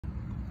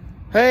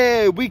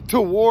Hey, Week 2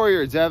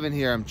 Warrior, Devin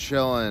here. I'm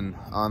chilling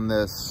on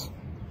this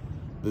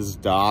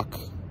dock,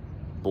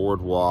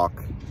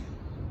 boardwalk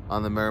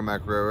on the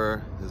Merrimack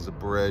River. There's a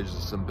bridge,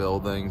 there's some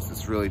buildings.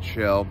 It's really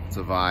chill. It's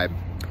a vibe.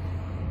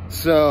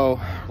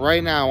 So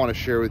right now I want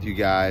to share with you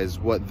guys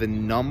what the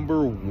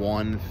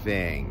 #1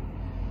 thing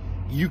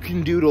you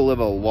can do to live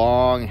a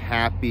long,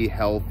 happy,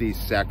 healthy,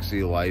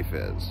 sexy life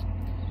is.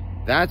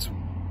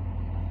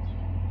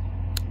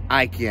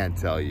 I can't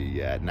tell you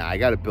yet. Now I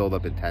got to build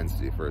up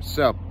intensity first.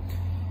 So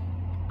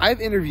I've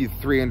interviewed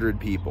 300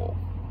 people,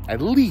 at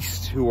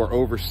least, who are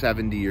over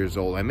 70 years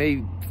old. I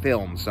may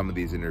film some of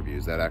these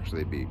interviews. That'd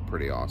actually be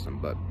pretty awesome,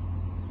 but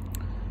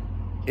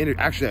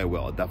actually I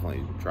will. I'll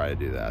definitely try to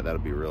do that. That'll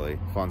be a really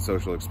fun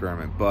social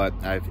experiment. But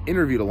I've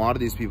interviewed a lot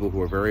of these people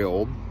who are very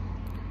old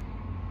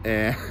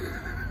and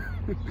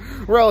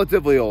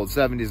relatively old.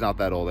 70 is not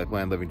that old. I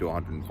plan on living to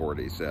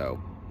 140, so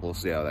we'll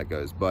see how that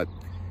goes. But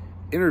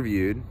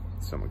interviewed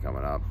someone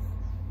coming up.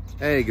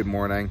 Hey, good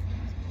morning.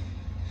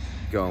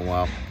 Going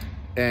well.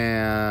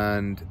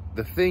 And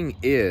the thing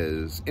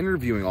is,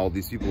 interviewing all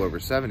these people over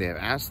 70, I've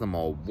asked them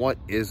all, what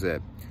is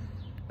it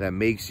that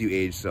makes you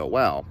age so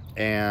well?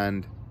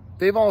 And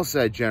they've all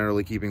said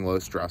generally keeping low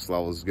stress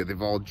levels is good.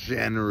 They've all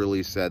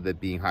generally said that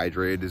being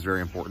hydrated is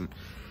very important.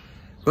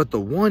 But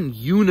the one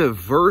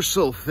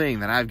universal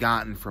thing that I've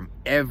gotten from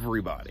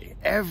everybody,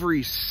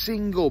 every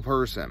single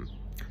person,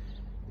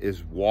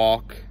 is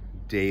walk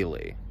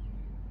daily.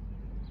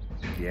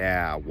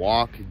 Yeah,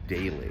 walk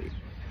daily.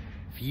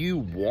 If you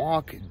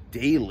walk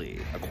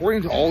daily,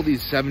 according to all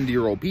these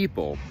 70-year-old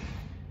people,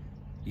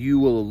 you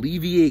will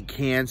alleviate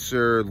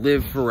cancer,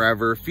 live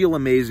forever, feel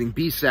amazing,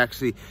 be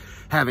sexy,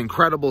 have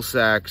incredible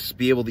sex,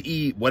 be able to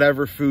eat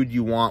whatever food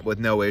you want with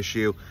no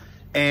issue,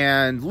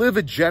 and live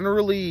a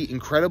generally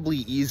incredibly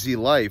easy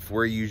life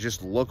where you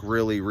just look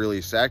really, really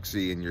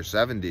sexy in your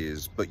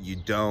 70s, but you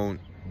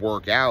don't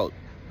work out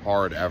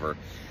hard ever.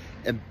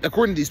 And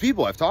according to these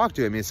people I've talked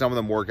to, I mean, some of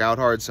them work out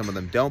hard, some of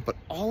them don't, but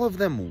all of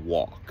them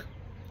walk.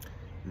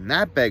 And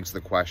that begs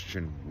the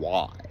question,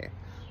 why?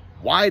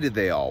 Why did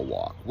they all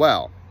walk?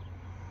 Well,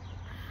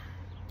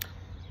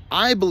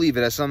 I believe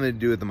it has something to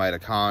do with the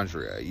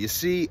mitochondria. You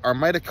see, our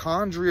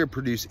mitochondria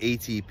produce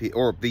ATP,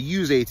 or they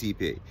use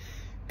ATP.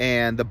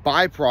 And the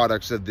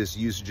byproducts of this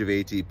usage of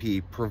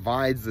ATP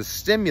provides the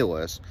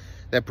stimulus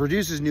that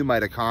produces new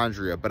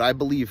mitochondria. But I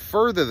believe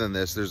further than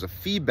this, there's a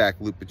feedback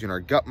loop between our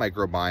gut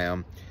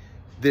microbiome,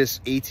 this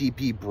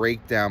ATP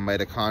breakdown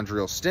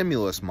mitochondrial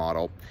stimulus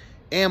model,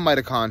 and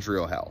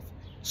mitochondrial health.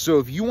 So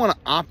if you want to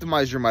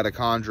optimize your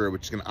mitochondria,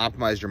 which is going to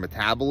optimize your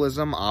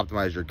metabolism,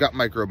 optimize your gut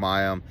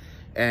microbiome,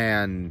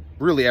 and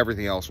really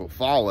everything else will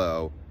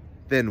follow,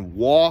 then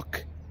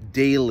walk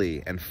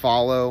daily and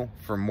follow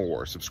for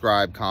more.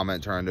 Subscribe,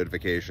 comment, turn on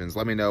notifications.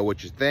 Let me know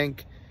what you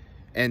think,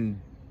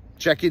 and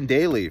check in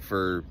daily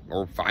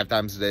or 5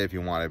 times a day if you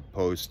want to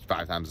post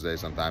 5 times a day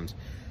sometimes,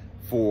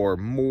 for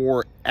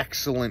more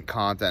excellent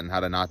content on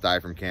how to not die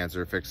from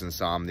cancer, fix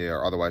insomnia,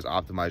 or otherwise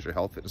optimize your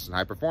health, fitness, and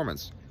high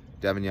performance.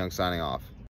 Devin Young signing off.